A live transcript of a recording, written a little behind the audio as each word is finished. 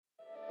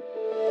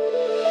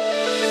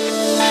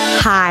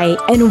Hi,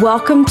 and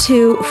welcome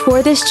to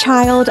For This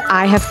Child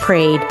I Have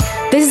Prayed.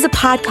 This is a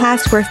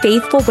podcast where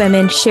faithful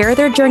women share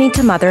their journey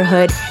to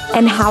motherhood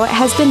and how it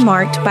has been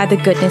marked by the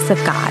goodness of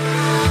God.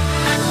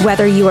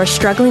 Whether you are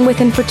struggling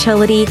with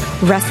infertility,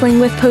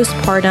 wrestling with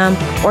postpartum,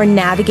 or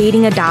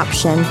navigating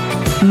adoption,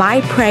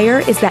 my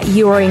prayer is that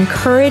you are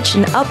encouraged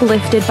and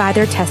uplifted by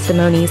their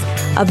testimonies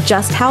of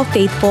just how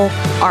faithful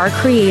our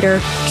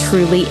Creator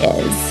truly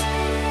is.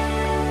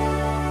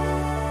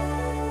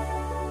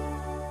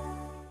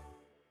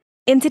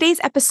 In today's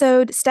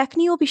episode,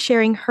 Stephanie will be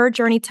sharing her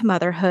journey to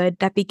motherhood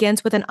that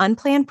begins with an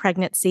unplanned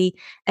pregnancy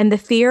and the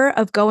fear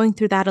of going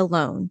through that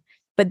alone,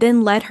 but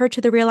then led her to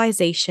the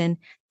realization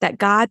that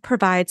God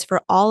provides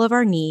for all of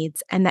our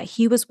needs and that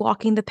He was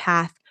walking the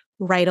path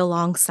right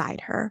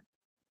alongside her.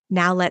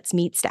 Now let's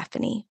meet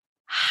Stephanie.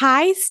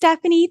 Hi,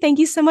 Stephanie. Thank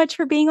you so much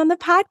for being on the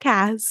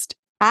podcast.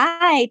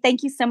 Hi,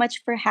 thank you so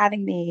much for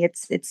having me.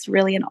 It's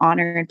really an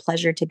honor and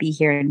pleasure to be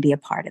here and be a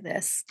part of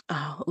this.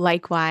 Oh,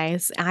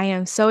 likewise. I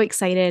am so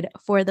excited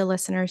for the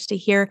listeners to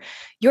hear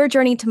your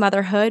journey to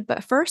motherhood.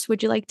 But first,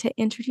 would you like to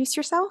introduce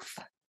yourself?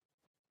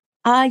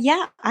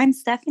 Yeah, I'm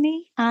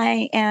Stephanie.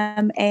 I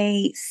am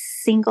a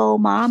single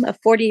mom, a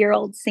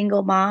 40-year-old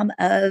single mom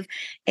of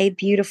a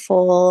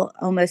beautiful,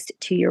 almost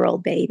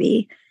 2-year-old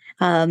baby.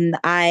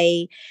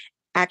 I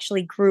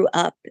actually grew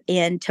up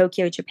in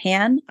Tokyo,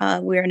 Japan.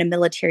 We're in a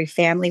military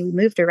family. We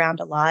moved around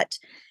a lot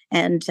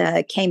and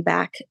came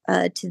back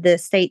to the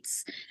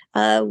States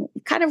kind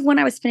of when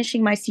I was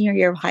finishing my senior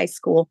year of high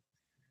school.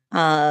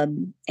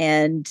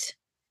 And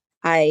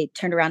I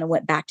turned around and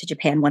went back to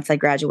Japan once I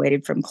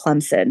graduated from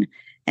Clemson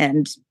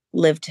and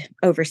lived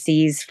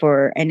overseas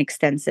for an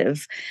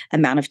extensive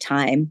amount of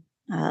time,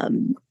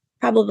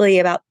 probably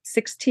about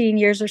 16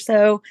 years or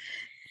so.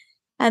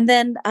 And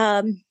then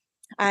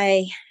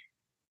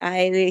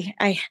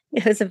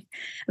it was a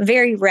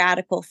very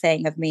radical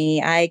thing of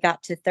me. I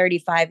got to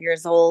 35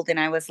 years old and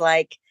I was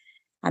like,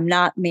 I'm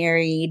not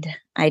married.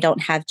 I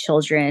don't have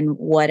children.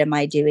 What am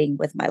I doing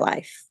with my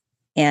life?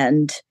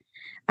 And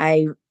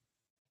I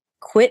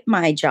quit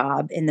my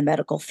job in the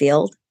medical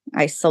field.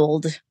 I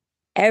sold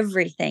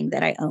everything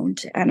that I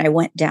owned and I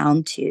went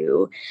down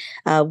to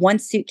one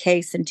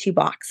suitcase and 2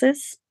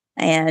 boxes.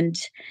 And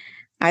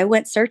I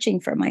went searching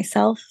for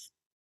myself.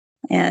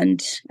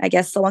 And I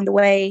guess along the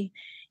way,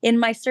 in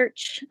my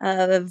search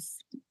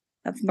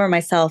for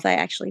myself, I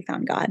actually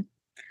found God.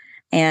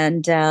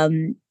 And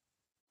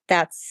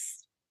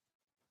that's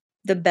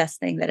the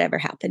best thing that ever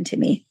happened to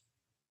me,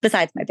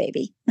 besides my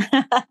baby.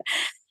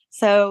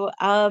 So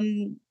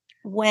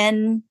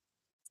when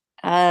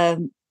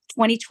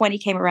 2020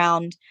 came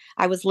around,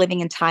 I was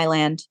living in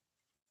Thailand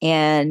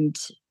and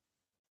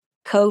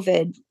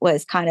COVID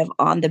was kind of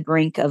on the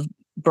brink of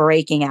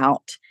breaking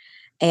out.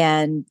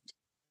 And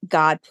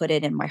God put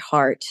it in my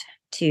heart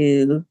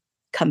to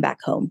come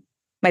back home.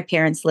 My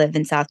parents live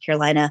in South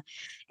Carolina,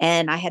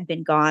 and I had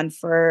been gone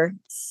for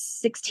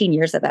 16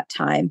 years at that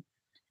time.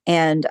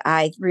 And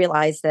I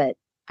realized that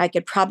I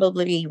could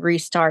probably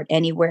restart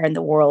anywhere in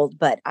the world,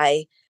 but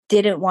I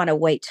didn't want to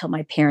wait till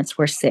my parents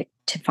were sick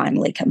to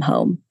finally come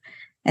home.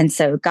 And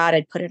so God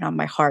had put it on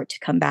my heart to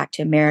come back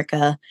to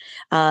America.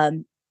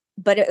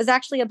 But it was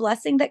actually a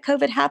blessing that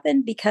COVID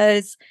happened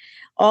because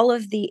all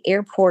of the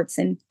airports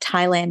in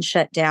Thailand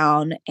shut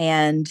down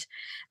and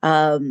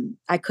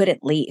I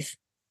couldn't leave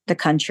the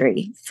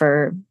country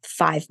for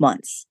 5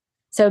 months.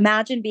 So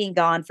imagine being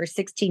gone for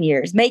 16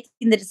 years, making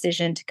the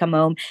decision to come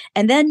home,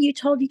 and then you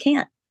told you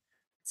can't.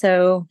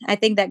 So I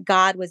think that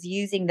God was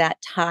using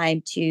that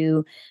time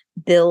to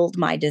build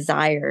my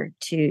desire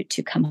to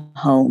come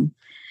home.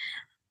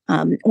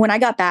 When I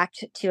got back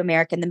to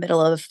America in the middle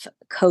of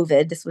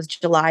COVID, this was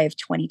July of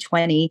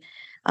 2020.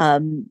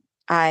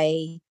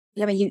 I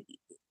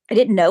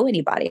didn't know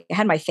anybody. I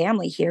had my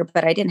family here,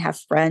 but I didn't have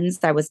friends.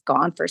 I was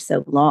gone for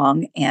so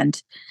long,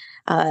 and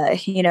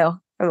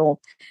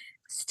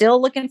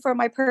still looking for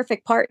my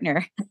perfect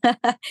partner.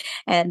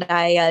 And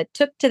I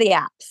took to the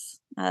apps.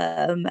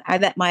 I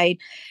met my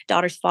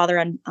daughter's father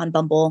on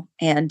Bumble,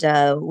 and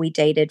we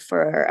dated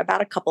for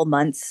about a couple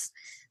months.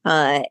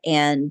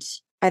 And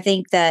I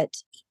think that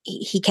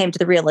he came to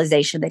the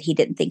realization that he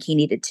didn't think he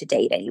needed to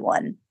date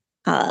anyone.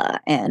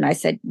 And I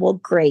said, well,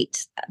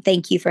 great.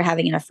 Thank you for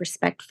having enough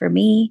respect for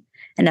me,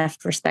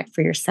 enough respect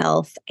for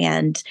yourself.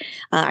 And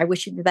I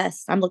wish you the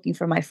best. I'm looking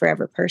for my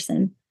forever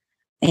person.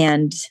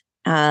 And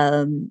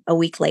a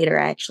week later,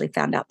 I actually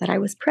found out that I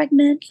was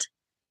pregnant.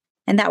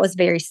 And that was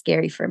very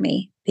scary for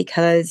me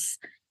because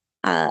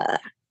I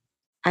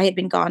had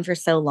been gone for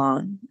so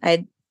long.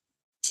 I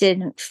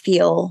didn't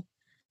feel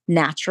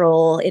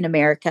natural in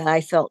America.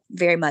 I felt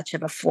very much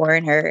of a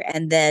foreigner.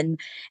 And then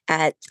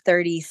at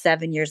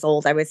 37 years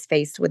old, I was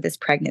faced with this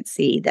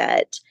pregnancy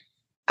that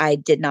I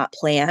did not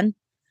plan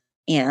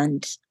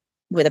and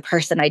with a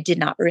person I did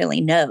not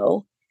really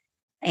know.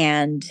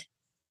 And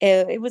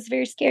it was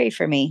very scary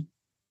for me.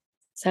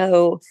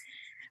 So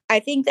I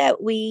think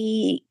that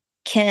we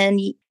can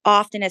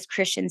often as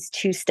Christians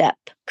two-step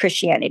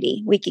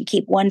Christianity. We can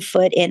keep one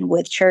foot in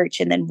with church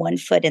and then one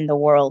foot in the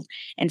world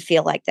and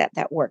feel like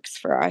that works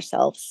for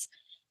ourselves.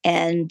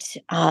 And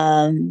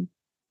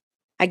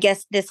I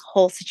guess this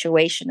whole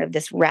situation of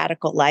this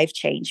radical life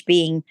change,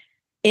 being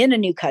in a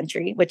new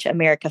country, which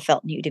America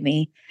felt new to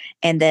me,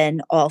 and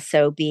then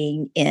also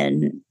being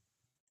in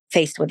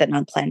faced with an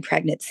unplanned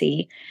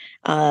pregnancy,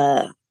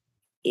 uh,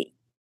 it,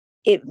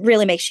 it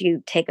really makes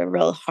you take a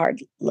real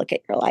hard look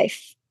at your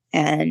life.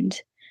 And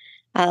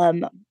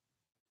it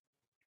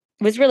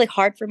was really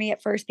hard for me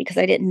at first because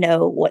I didn't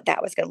know what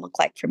that was going to look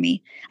like for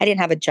me. I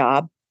didn't have a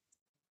job.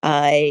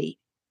 I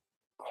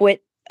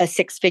quit a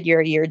six-figure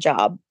a year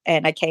job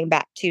and I came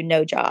back to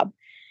no job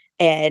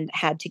and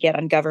had to get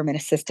on government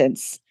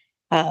assistance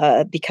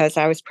because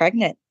I was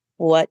pregnant.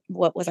 What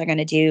was I going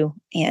to do?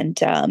 And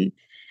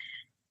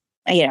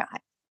you know,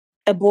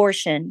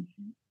 abortion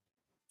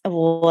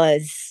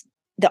was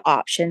the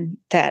option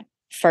that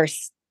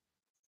first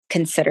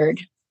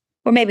considered,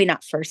 or maybe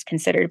not first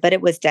considered, but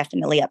it was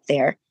definitely up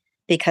there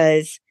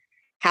because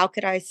how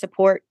could I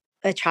support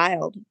a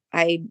child?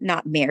 I'm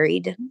not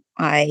married.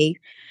 I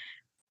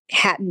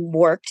hadn't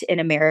worked in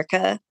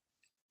America.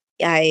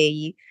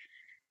 I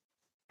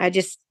I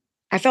just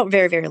I felt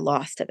very, very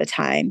lost at the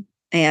time.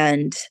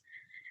 And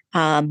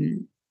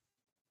um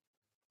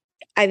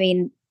I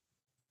mean,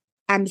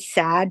 I'm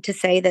sad to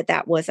say that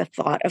that was a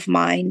thought of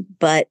mine,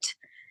 but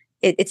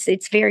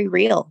it's very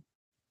real.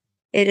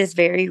 It is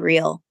very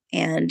real.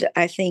 And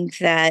I think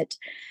that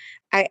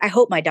I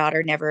hope my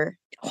daughter never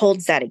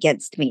holds that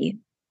against me.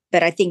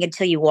 But I think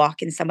until you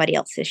walk in somebody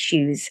else's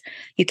shoes,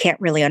 you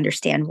can't really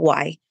understand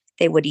why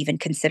they would even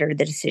consider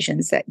the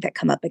decisions that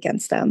come up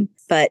against them.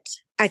 But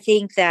I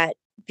think that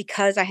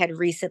because I had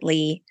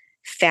recently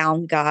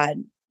found God,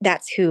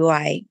 that's who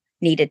I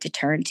needed to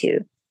turn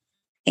to.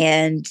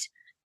 And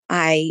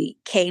I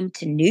came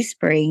to New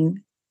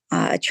Spring,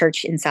 a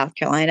church in South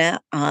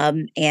Carolina,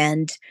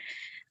 and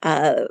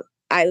uh,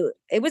 I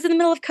it was in the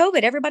middle of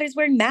COVID. Everybody's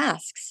wearing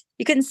masks.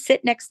 You couldn't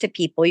sit next to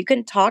people. You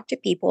couldn't talk to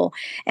people,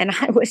 and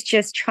I was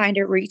just trying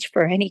to reach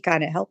for any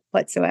kind of help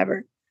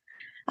whatsoever.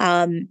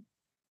 Um,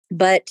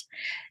 but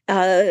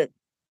uh,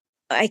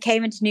 I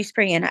came into New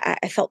Spring, and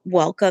I felt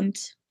welcomed.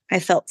 I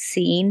felt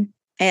seen,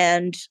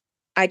 and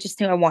I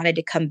just knew I wanted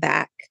to come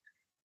back.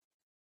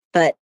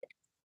 But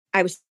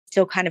I was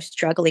still kind of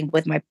struggling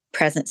with my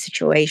present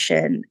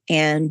situation.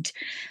 And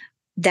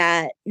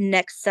that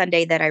next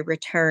Sunday that I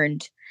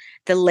returned,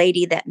 the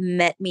lady that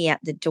met me at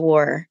the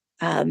door,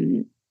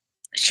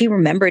 she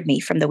remembered me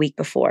from the week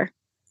before.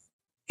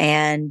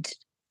 And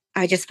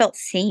I just felt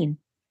seen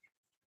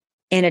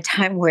in a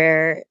time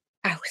where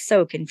I was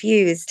so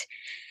confused.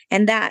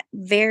 And that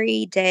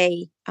very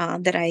day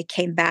that I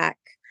came back,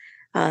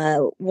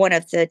 one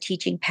of the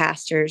teaching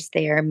pastors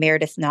there,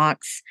 Meredith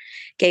Knox,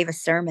 gave a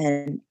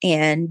sermon.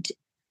 And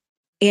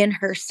in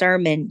her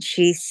sermon,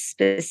 she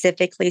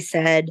specifically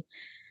said,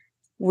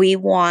 "We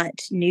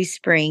want New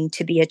Spring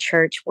to be a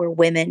church where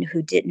women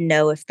who didn't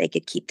know if they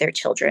could keep their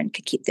children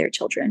could keep their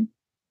children."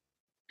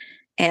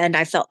 And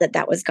I felt that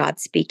that was God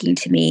speaking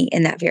to me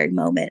in that very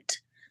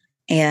moment.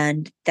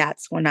 And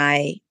that's when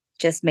I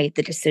just made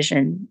the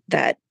decision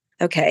that,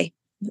 okay,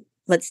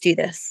 let's do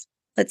this.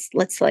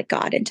 Let's let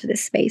God into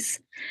this space.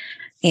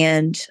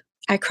 And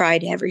I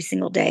cried every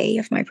single day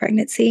of my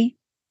pregnancy.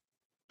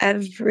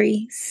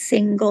 Every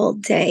single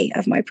day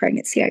of my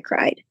pregnancy, I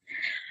cried.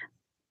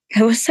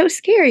 It was so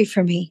scary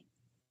for me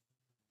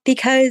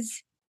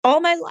because all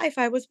my life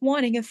I was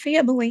wanting a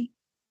family.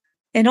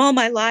 And all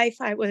my life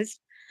I was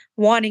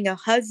wanting a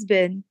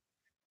husband.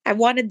 I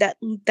wanted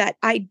that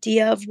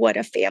idea of what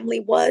a family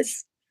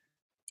was.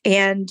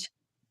 And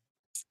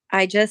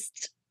I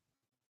just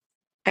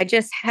I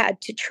just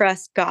had to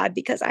trust God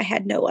because I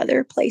had no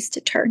other place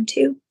to turn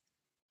to.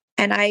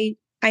 And I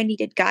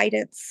needed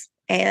guidance.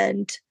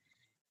 And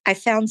I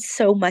found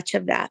so much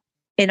of that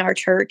in our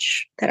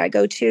church that I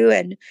go to.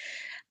 And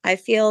I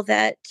feel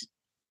that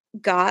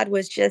God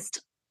was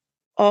just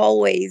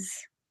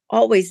always,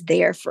 always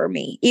there for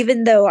me,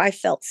 even though I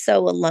felt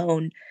so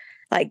alone.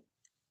 Like,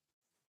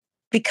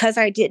 because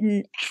I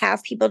didn't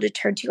have people to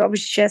turn to, I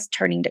was just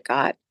turning to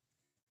God.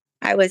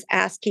 I was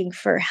asking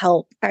for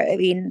help. I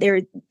mean,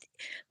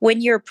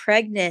 when you're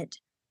pregnant,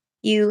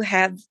 you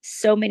have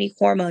so many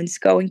hormones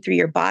going through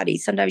your body.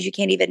 Sometimes you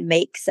can't even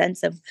make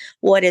sense of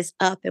what is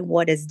up and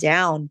what is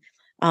down.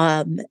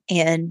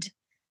 And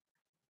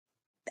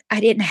I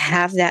didn't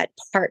have that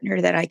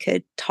partner that I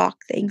could talk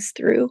things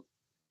through,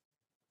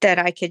 that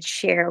I could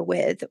share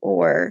with,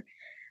 or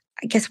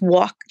I guess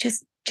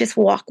just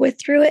walk with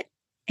through it.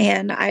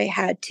 And I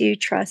had to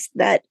trust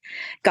that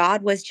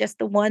God was just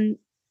the one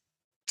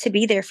to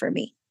be there for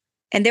me.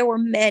 And there were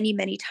many,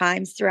 many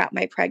times throughout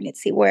my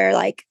pregnancy where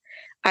like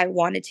I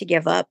wanted to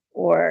give up,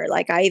 or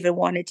like I even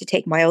wanted to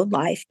take my own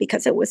life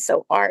because it was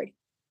so hard.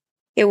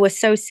 It was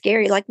so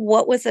scary. Like,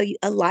 what was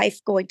a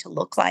life going to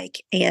look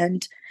like?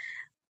 And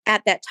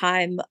at that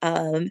time,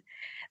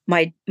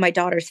 my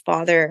daughter's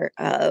father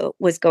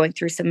was going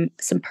through some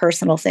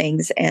personal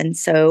things, and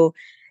so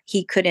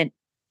he couldn't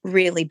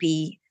really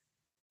be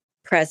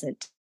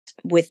present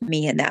with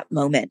me in that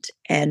moment,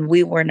 and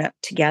we were not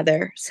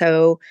together,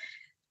 so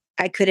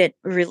I couldn't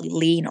really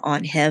lean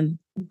on him.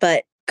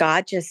 But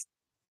God just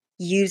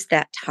used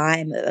that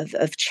time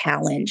of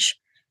challenge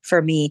for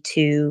me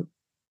to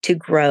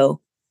grow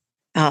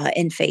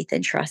in faith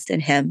and trust in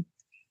Him.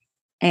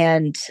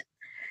 And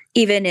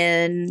even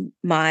in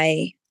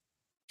my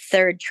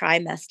third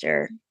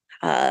trimester,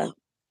 uh,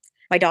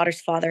 my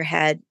daughter's father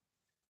had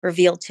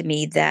revealed to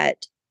me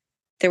that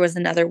there was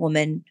another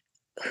woman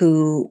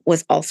who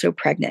was also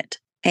pregnant.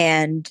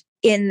 And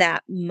in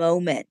that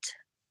moment,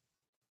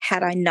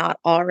 had I not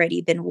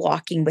already been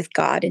walking with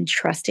God and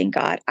trusting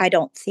God, I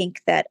don't think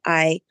that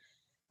I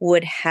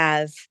would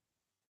have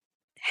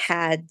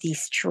had the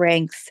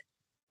strength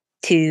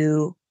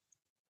to,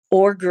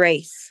 or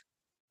grace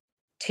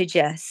to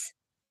just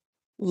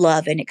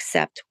love and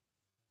accept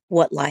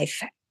what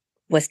life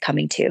was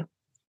coming to,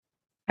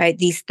 right?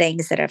 These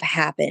things that have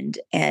happened,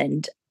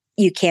 and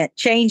you can't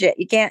change it.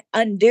 You can't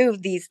undo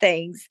these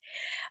things.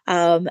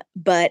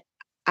 But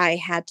I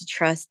had to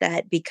trust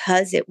that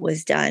because it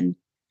was done,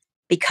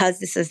 because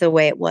this is the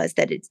way it was,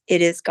 that it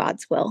is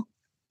God's will.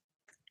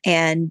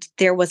 And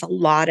there was a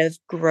lot of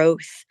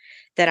growth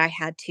that I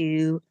had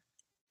to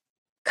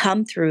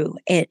come through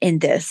in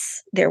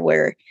this. There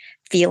were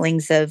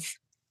feelings of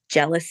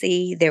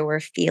jealousy, there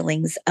were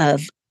feelings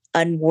of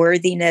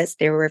unworthiness,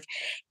 there were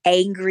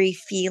angry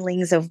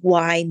feelings of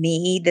why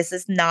me? This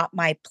is not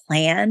my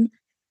plan.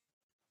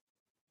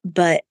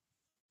 But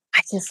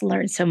I just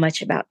learned so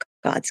much about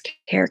God's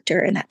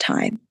character in that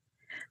time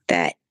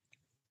that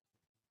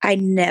I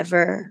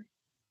never,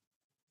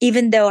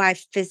 even though I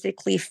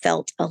physically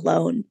felt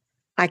alone,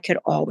 I could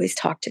always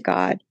talk to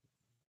God.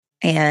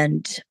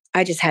 And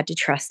I just had to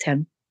trust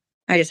Him.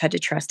 I just had to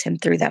trust Him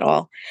through that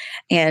all.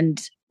 And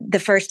the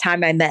first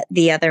time I met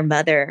the other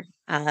mother,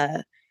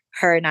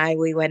 her and I,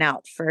 we went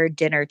out for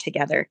dinner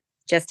together,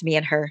 just me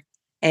and her.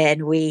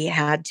 And we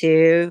had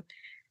to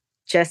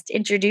just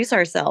introduce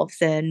ourselves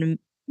and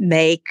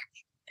make,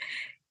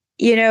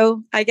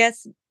 I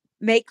guess,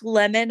 make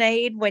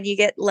lemonade when you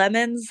get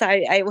lemons.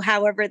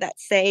 However that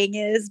saying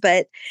is,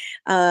 but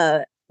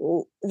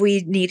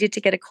we needed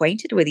to get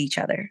acquainted with each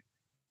other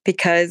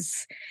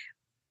because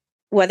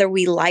whether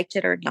we liked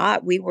it or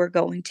not, we were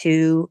going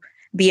to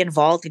be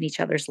involved in each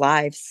other's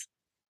lives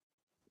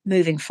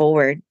moving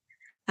forward.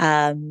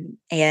 And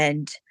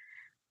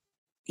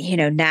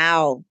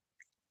now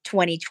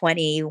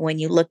 2020, when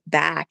you look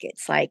back,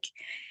 it's like,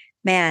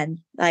 man,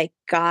 like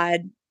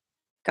God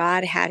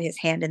had His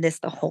hand in this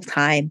the whole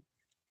time.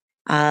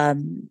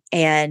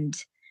 And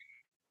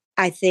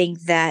I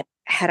think that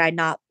had I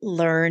not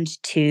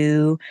learned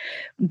to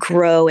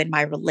grow in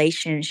my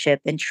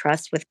relationship and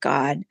trust with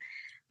God,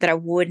 that I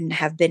wouldn't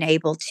have been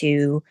able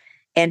to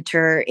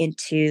enter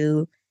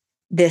into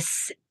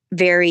this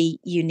very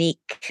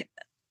unique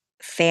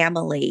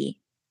family,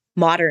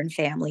 modern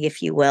family,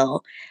 if you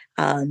will.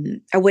 I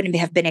wouldn't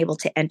have been able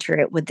to enter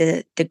it with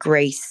the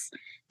grace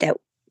that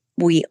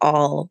we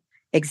all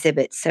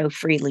exhibit so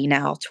freely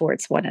now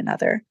towards one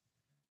another.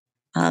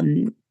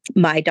 Um,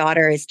 my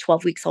daughter is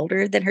 12 weeks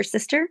older than her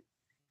sister,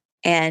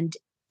 and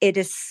it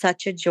is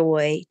such a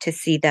joy to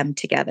see them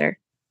together.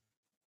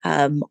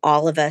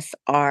 All of us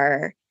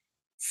are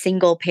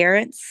single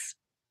parents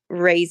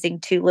raising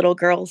two little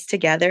girls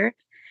together.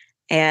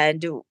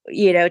 And,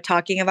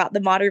 talking about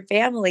the modern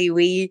family,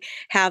 we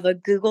have a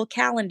Google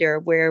Calendar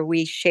where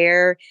we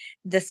share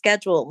the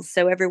schedules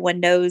so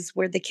everyone knows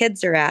where the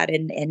kids are at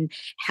and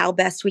how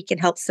best we can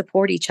help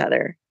support each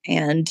other.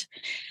 And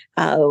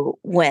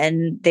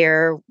when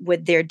they're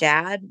with their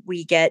dad,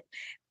 we get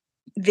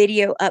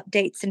video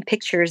updates and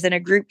pictures in a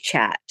group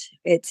chat.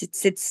 It's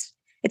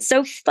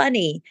so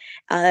funny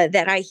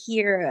that I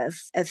hear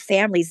of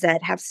families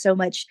that have so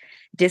much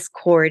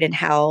discord and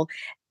how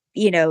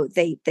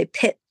they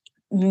pit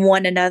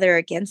one another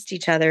against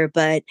each other.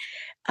 But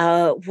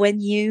when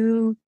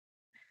you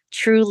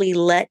truly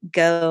let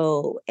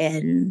go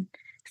and,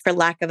 for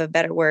lack of a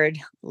better word,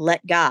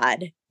 let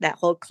God, that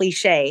whole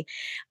cliche,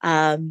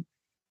 um,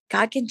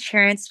 God can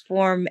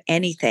transform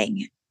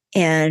anything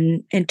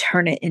and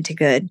turn it into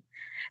good.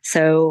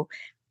 So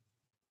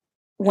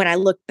when I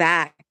look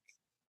back,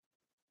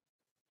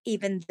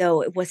 even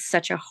though it was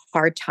such a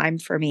hard time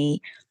for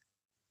me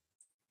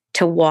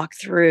to walk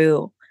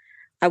through,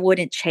 I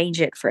wouldn't change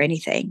it for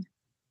anything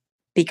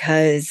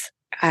because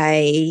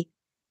I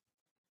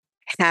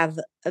have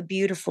a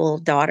beautiful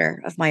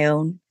daughter of my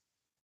own,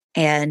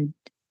 and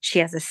she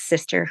has a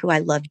sister who I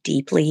love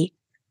deeply,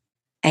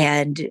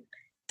 and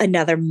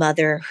another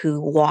mother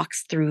who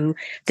walks through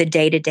the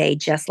day to day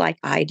just like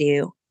I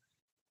do,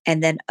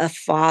 and then a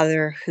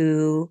father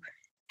who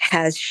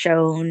has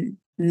shown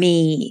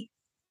me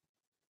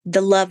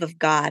the love of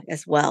God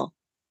as well.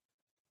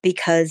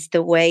 Because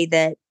the way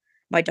that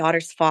my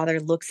daughter's father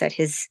looks at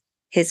his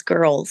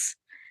girls,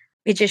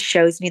 it just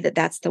shows me that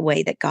that's the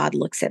way that God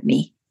looks at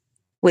me,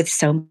 with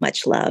so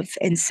much love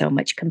and so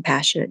much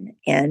compassion.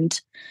 And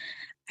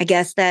I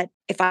guess that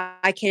if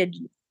I could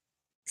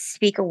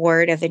speak a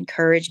word of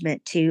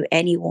encouragement to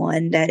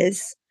anyone that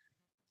is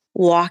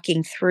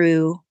walking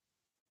through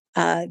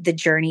the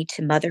journey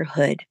to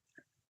motherhood,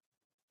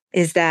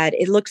 is that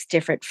it looks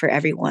different for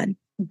everyone.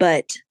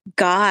 But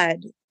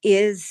God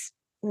is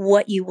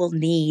what you will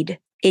need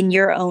in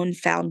your own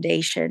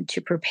foundation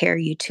to prepare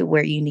you to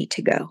where you need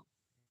to go.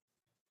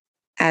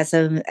 As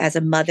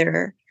a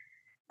mother,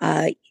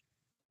 uh,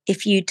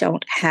 if you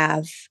don't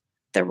have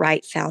the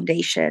right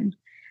foundation,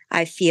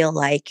 I feel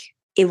like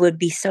it would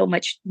be so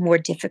much more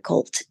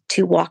difficult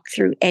to walk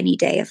through any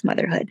day of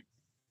motherhood.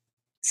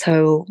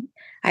 So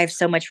I have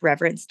so much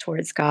reverence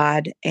towards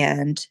God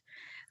and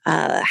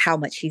how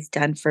much He's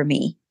done for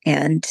me,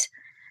 and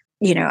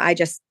I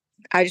just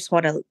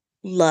want to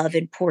love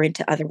and pour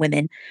into other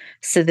women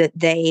so that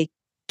they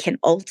can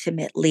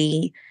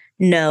ultimately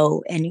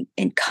know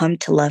and come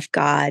to love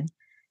God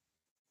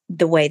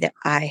the way that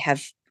I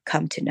have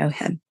come to know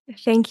Him.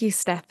 Thank you,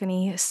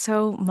 Stephanie,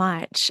 so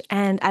much.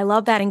 And I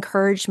love that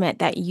encouragement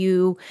that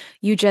you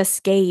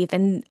just gave,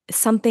 and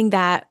something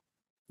that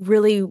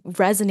really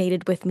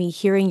resonated with me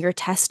hearing your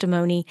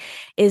testimony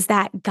is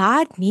that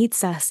God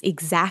meets us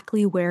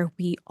exactly where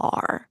we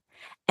are.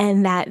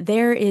 And that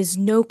there is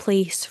no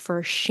place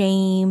for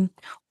shame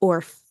or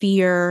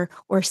fear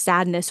or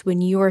sadness when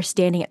you are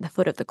standing at the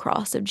foot of the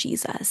cross of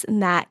Jesus,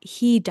 and that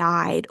He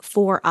died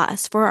for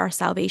us, for our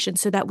salvation,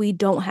 so that we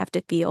don't have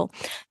to feel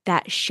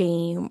that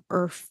shame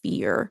or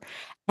fear.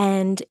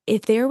 And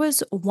if there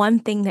was one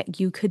thing that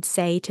you could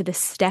say to the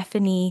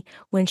Stephanie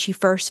when she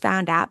first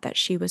found out that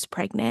she was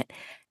pregnant,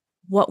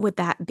 what would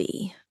that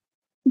be?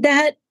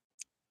 That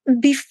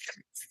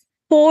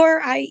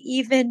before I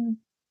even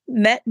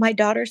met my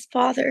daughter's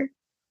father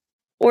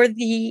or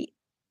the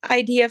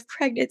idea of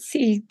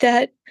pregnancy,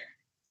 that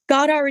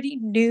God already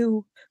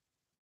knew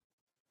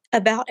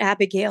about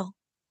Abigail.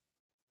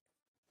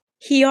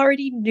 He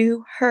already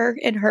knew her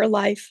in her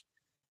life.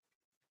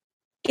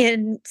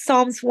 In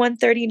Psalms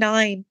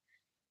 139,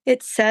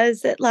 it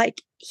says that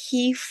like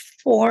He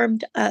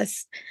formed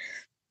us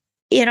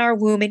in our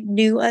womb and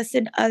knew us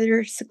in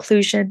utter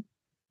seclusion.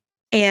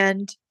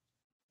 And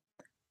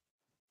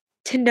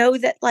to know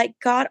that like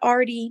God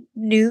already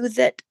knew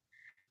that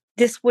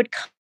this would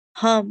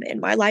come in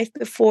my life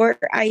before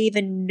I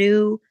even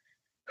knew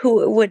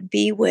who it would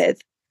be with.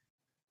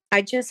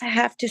 I just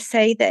have to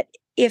say that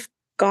if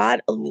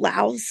God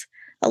allows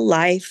a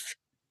life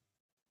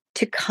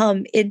to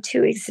come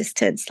into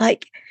existence,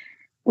 like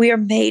we are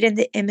made in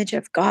the image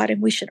of God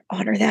and we should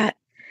honor that.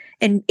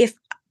 And if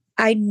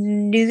I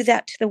knew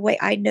that to the way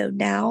I know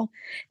now,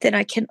 then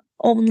I can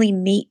only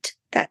meet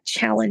that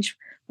challenge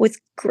with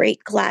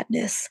great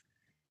gladness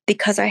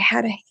because I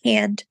had a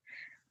hand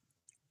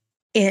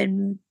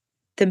in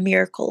the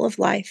miracle of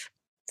life.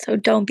 So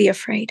don't be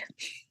afraid.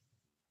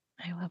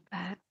 I love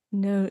that.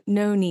 No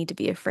need to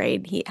be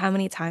afraid. How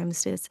many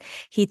times does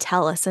He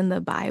tell us in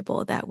the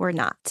Bible that we're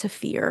not to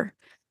fear?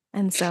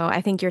 And so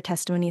I think your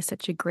testimony is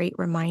such a great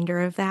reminder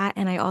of that.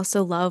 And I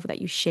also love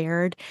that you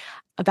shared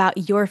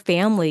about your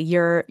family,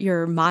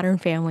 your modern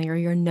family, or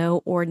your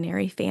no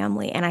ordinary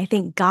family. And I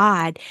think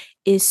God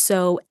is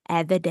so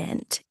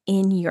evident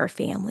in your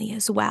family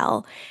as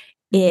well.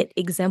 Mm. It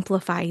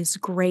exemplifies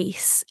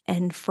grace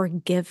and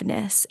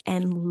forgiveness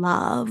and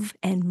love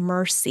and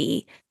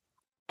mercy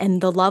and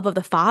the love of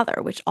the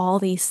Father, which all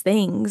these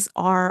things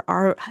are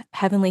our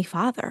Heavenly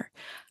Father.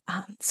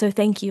 So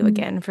thank you Mm.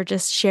 again for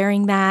just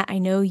sharing that. I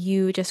know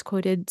you just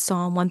quoted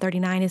Psalm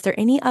 139. Is there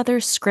any other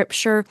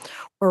scripture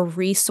or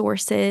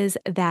resources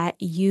that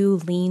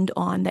you leaned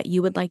on that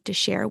you would like to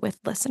share with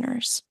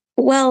listeners?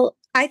 Well,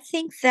 I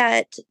think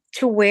that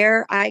to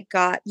where I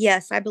got,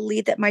 yes, I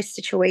believe that my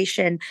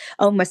situation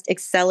almost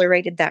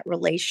accelerated that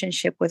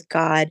relationship with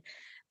God.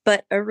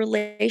 But a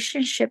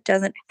relationship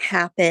doesn't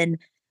happen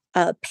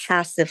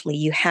passively.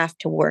 You have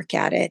to work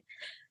at it.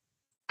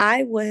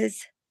 I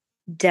was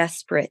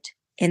desperate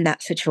in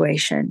that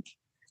situation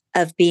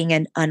of being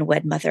an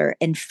unwed mother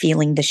and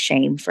feeling the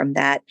shame from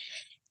that.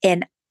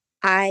 And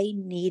I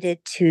needed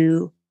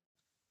to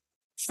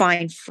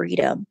find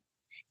freedom.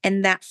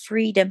 And that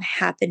freedom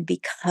happened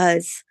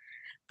because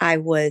I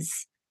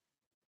was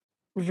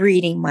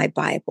reading my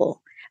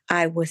Bible.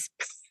 I was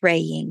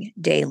praying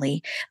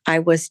daily. I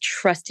was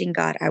trusting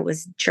God. I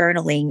was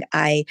journaling.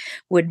 I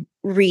would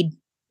read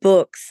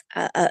books.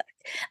 I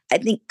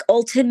think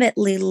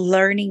ultimately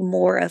learning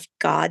more of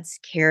God's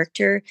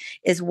character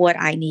is what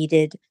I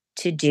needed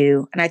to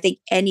do. And I think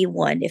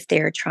anyone, if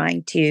they're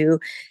trying to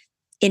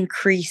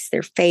increase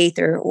their faith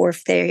or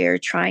if they're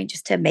trying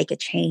just to make a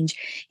change,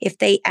 if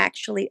they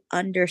actually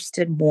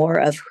understood more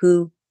of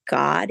who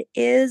God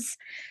is,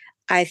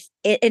 and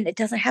it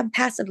doesn't happen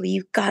passively.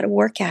 You've got to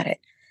work at it,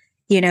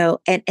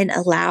 and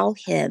allow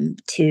Him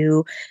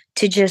to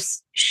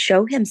just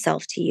show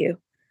Himself to you.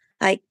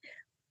 Like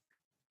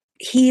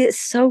He is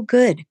so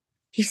good.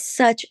 He's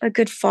such a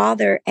good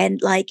father,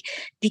 and like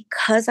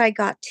because I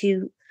got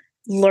to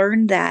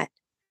learn that,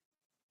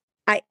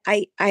 I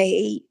I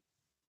I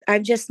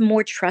I'm just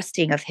more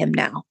trusting of Him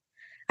now.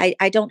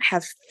 I don't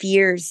have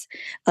fears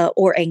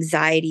or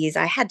anxieties.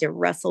 I had to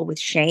wrestle with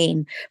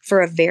shame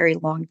for a very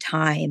long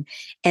time.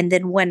 And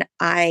then when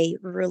I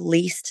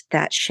released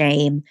that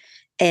shame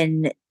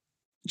and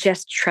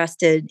just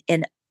trusted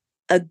in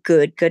a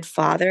good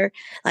father,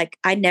 like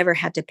I never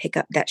had to pick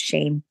up that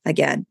shame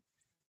again.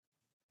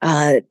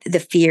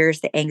 the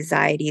fears, the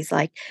anxieties,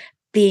 like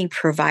being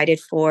provided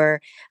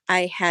for.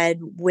 I had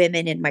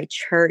women in my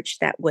church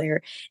that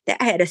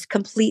I had a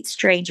complete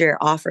stranger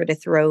offer to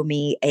throw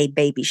me a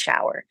baby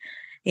shower,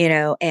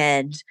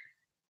 and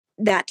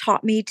that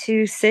taught me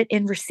to sit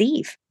and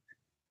receive,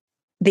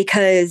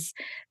 because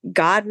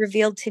God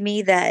revealed to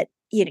me that,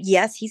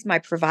 yes, He's my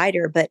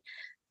provider, but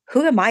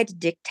who am I to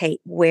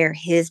dictate where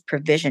His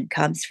provision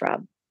comes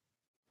from?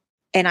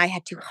 And I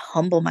had to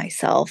humble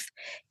myself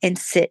and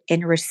sit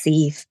and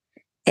receive.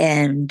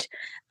 And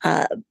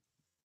uh,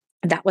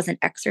 that was an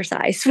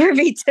exercise for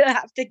me to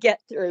have to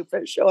get through,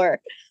 for sure.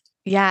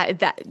 Yeah,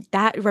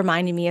 that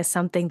reminded me of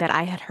something that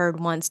I had heard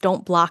once.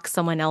 Don't block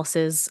someone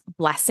else's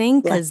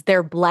blessing Bless. because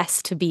they're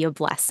blessed to be a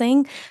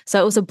blessing.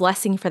 So it was a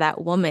blessing for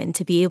that woman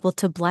to be able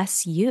to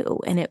bless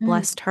you, and it Mm.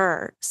 blessed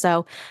her.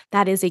 So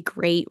that is a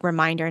great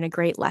reminder and a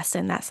great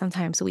lesson that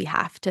sometimes we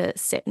have to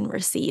sit and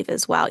receive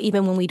as well,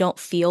 even when we don't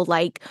feel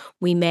like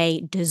we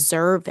may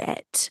deserve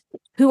it.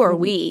 Who are Mm.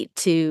 we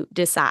to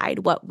decide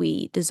what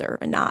we deserve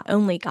and not?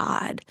 Only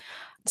God.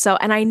 So,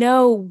 and I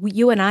know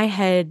you and I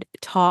had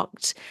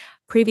talked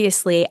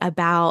previously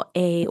about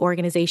a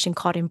organization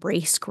called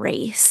Embrace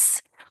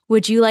Grace.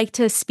 Would you like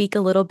to speak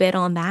a little bit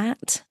on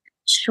that?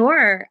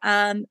 Sure.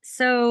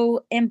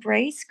 So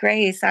Embrace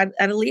Grace, I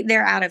believe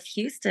they're out of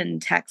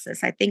Houston,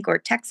 Texas, I think, or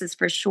Texas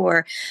for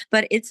sure.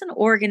 But it's an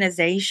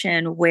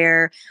organization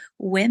where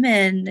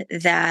women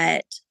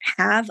that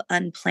have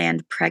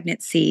unplanned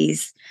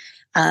pregnancies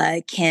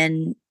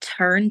can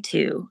turn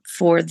to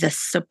for the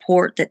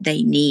support that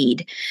they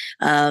need.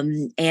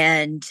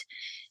 And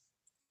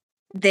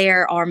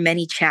there are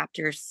many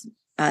chapters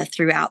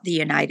throughout the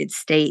United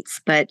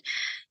States, but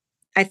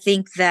I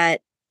think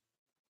that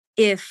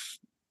if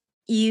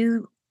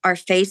you are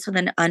faced with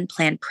an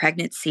unplanned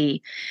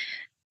pregnancy,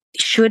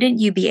 shouldn't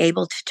you be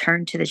able to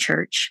turn to the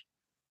church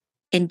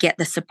and get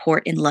the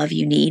support and love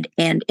you need,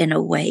 and in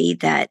a way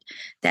that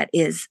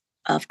is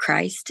of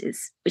Christ,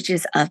 is which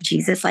is of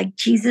Jesus? Like,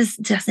 Jesus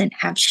doesn't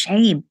have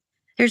shame.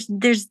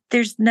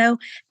 There's no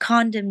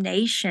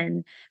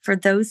condemnation for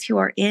those who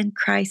are in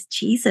Christ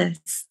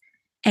Jesus.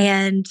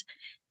 And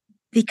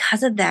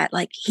because of that,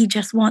 like, He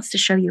just wants to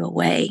show you a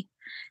way.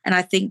 And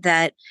I think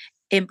that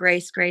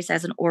Embrace Grace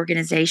as an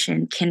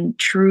organization can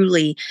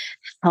truly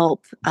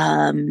help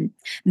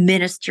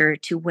minister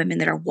to women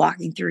that are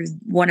walking through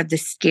one of the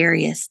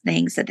scariest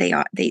things that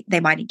they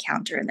might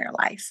encounter in their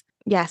life.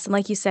 Yes, and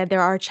like you said,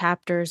 there are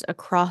chapters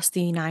across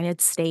the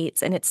United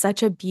States, and it's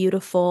such a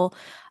beautiful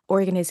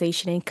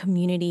organization and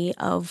community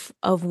of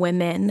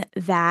women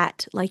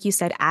that, like you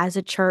said, as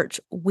a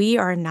church, we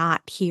are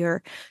not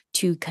here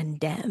to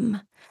condemn,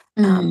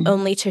 Mm.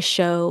 only to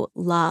show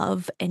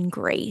love and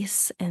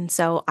grace. And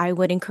so I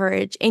would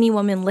encourage any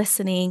woman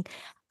listening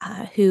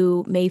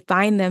who may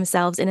find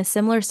themselves in a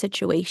similar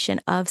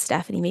situation of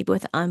Stephanie, maybe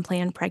with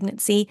unplanned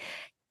pregnancy,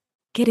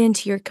 get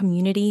into your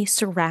community,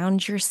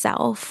 surround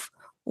yourself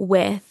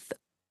with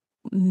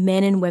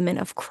men and women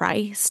of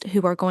Christ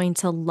who are going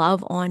to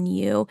love on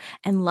you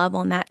and love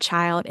on that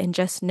child, and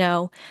just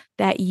know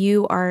that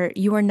you are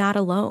not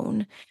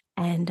alone,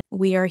 and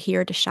we are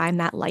here to shine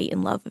that light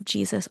and love of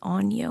Jesus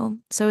on you.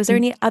 So is there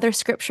any other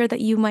scripture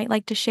that you might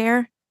like to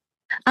share?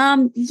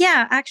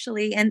 Yeah,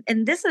 actually, and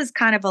this is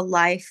kind of a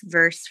life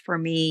verse for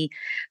me,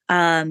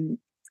 um,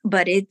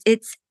 but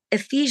it's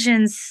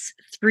Ephesians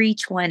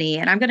 3:20,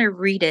 and I'm going to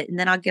read it, and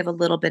then I'll give a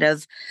little bit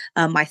of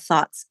my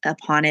thoughts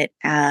upon it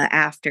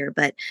after.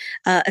 But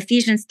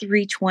Ephesians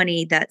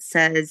 3:20 that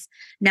says,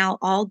 "Now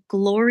all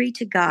glory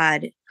to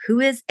God, who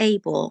is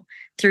able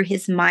through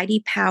His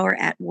mighty power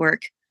at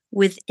work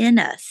within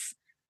us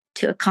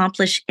to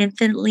accomplish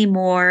infinitely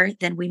more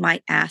than we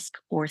might ask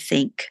or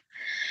think."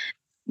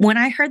 When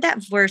I heard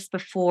that verse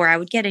before, I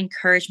would get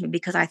encouragement,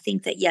 because I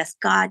think that, yes,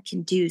 God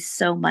can do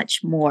so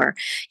much more.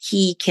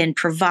 He can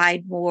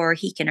provide more.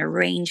 He can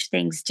arrange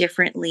things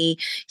differently.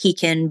 He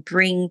can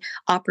bring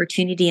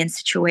opportunity and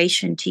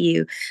situation to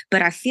you.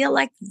 But I feel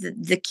like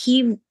the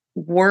key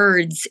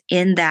words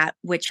in that,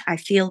 which I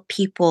feel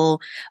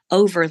people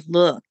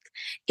overlook,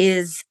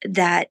 is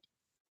that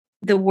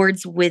the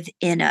words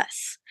within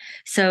us.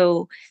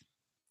 So,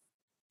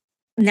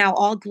 now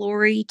all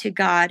glory to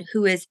God,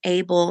 who is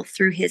able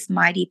through His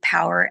mighty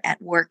power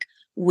at work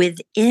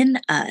within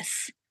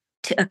us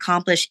to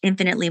accomplish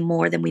infinitely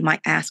more than we might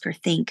ask or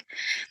think.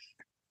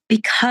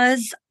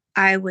 Because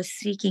I was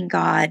seeking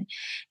God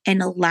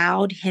and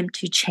allowed Him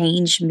to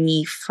change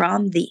me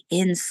from the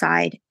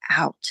inside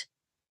out,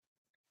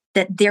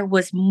 that there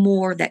was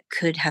more that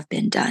could have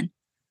been done.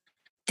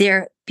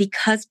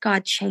 Because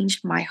God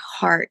changed my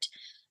heart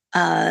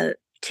uh,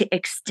 to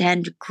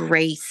extend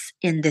grace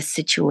in this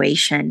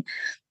situation,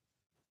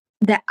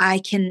 that I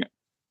can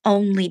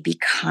only be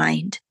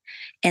kind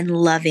and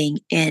loving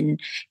and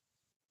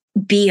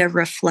be a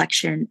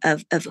reflection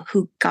of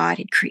who God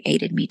had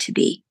created me to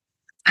be.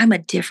 I'm a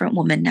different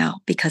woman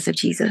now because of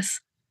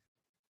Jesus.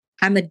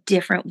 I'm a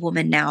different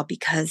woman now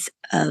because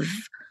of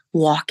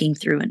walking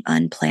through an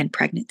unplanned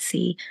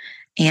pregnancy.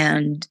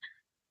 And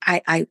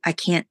I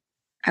can't,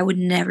 I would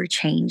never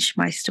change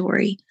my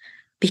story.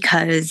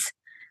 because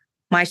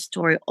my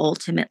story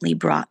ultimately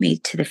brought me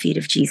to the feet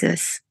of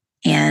Jesus.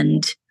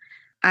 And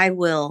I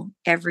will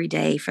every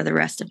day for the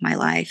rest of my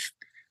life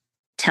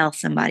tell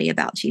somebody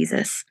about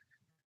Jesus,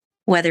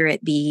 whether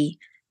it be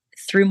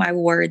through my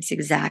words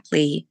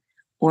exactly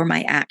or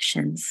my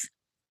actions.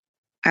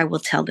 I will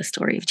tell the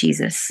story of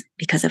Jesus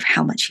because of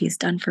how much he has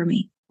done for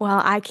me. Well,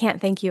 I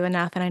can't thank you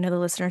enough, and I know the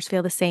listeners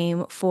feel the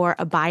same, for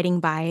abiding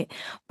by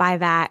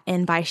that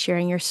and by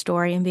sharing your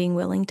story and being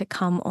willing to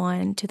come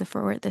on to the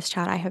For This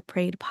Child I Have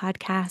Prayed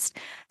podcast.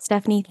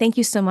 Stephanie, thank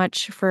you so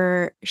much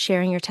for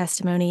sharing your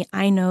testimony.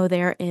 I know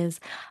there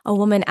is a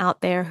woman out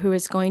there who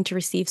is going to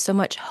receive so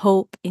much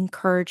hope,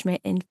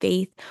 encouragement, and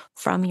faith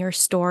from your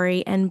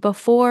story. And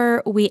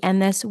before we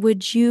end this,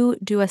 would you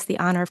do us the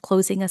honor of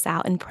closing us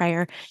out in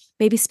prayer?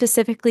 Maybe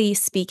specifically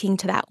speaking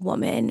to that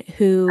woman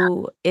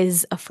who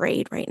is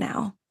afraid right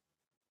now.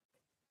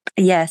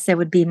 Yes, it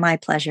would be my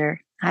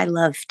pleasure. I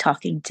love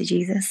talking to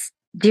Jesus.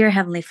 Dear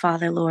Heavenly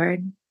Father,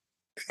 Lord,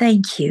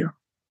 thank you.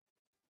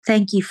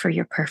 Thank you for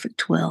your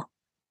perfect will.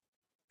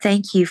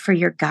 Thank you for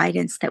your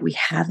guidance that we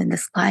have in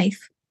this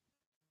life.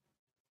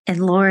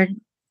 And Lord,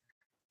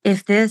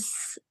 if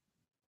this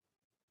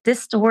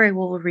story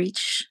will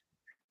reach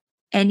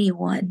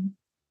anyone,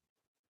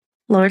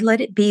 Lord,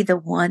 let it be the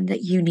one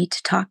that you need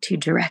to talk to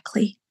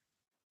directly.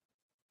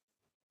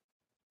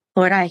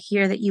 Lord, I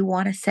hear that you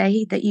want to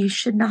say that you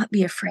should not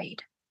be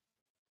afraid,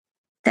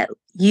 that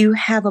you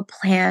have a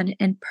plan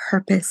and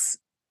purpose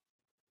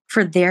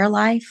for their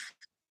life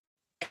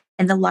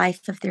and the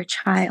life of their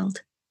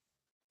child.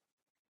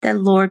 That,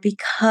 Lord,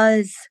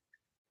 because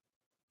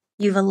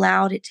you've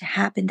allowed it to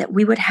happen, that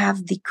we would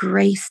have the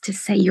grace to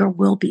say, your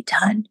will be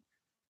done,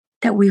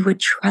 that we would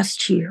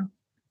trust you.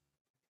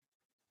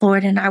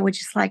 Lord, and I would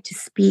just like to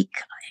speak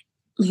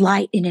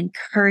light and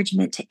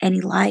encouragement to any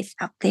life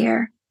out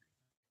there.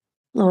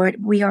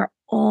 Lord, we are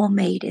all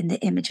made in the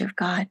image of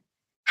God,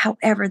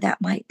 however that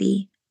might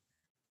be,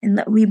 and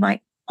that we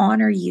might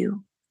honor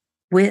you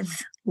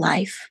with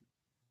life.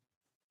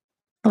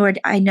 Lord,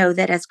 I know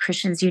that as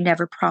Christians, you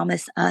never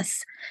promise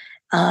us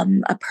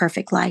a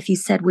perfect life. You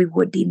said we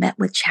would be met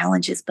with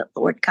challenges, but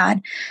Lord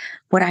God,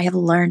 what I have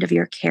learned of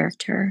your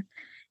character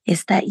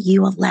is that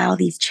you allow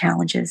these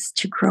challenges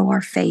to grow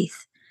our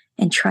faith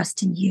and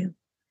trust in you.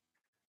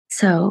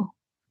 So,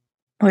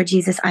 Lord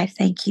Jesus, I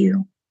thank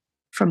you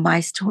for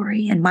my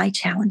story and my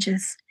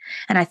challenges.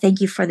 And I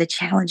thank you for the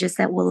challenges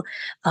that will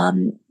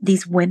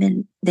these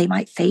women, they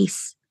might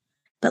face.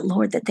 But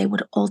Lord, that they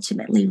would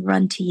ultimately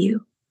run to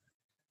you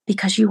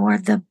because you are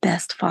the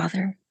best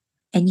Father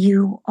and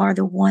you are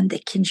the one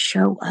that can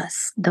show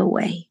us the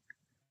way.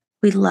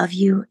 We love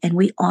you and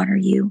we honor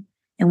you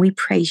and we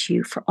praise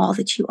you for all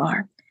that you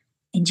are.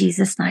 In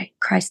Jesus' name,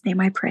 Christ's name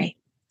I pray.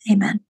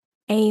 Amen.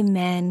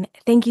 Amen.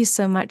 Thank you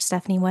so much,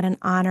 Stephanie. What an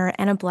honor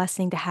and a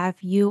blessing to have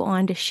you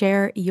on to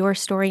share your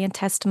story and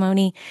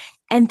testimony.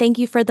 And thank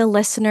you for the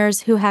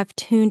listeners who have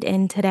tuned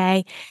in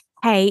today.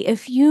 Hey,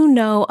 if you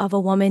know of a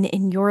woman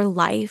in your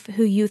life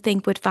who you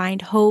think would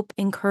find hope,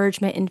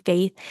 encouragement, and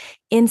faith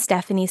in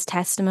Stephanie's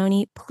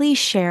testimony, please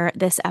share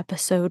this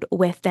episode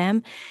with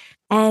them.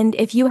 And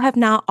if you have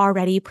not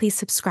already, please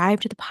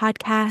subscribe to the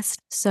podcast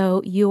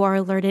so you are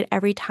alerted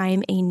every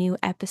time a new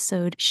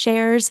episode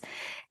shares.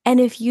 And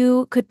if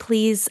you could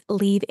please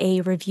leave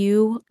a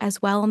review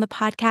as well on the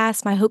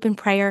podcast, my hope and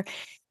prayer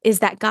is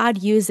that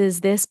God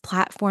uses this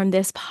platform,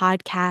 this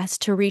podcast,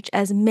 to reach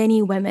as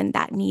many women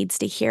that needs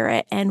to hear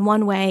it. And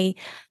one way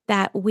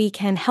that we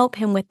can help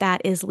him with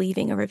that is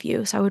leaving a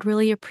review. So I would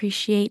really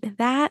appreciate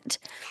that.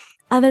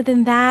 Other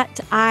than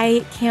that,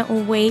 I can't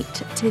wait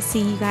to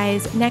see you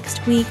guys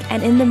next week.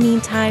 And in the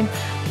meantime,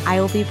 I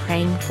will be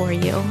praying for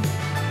you.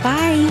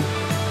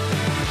 Bye.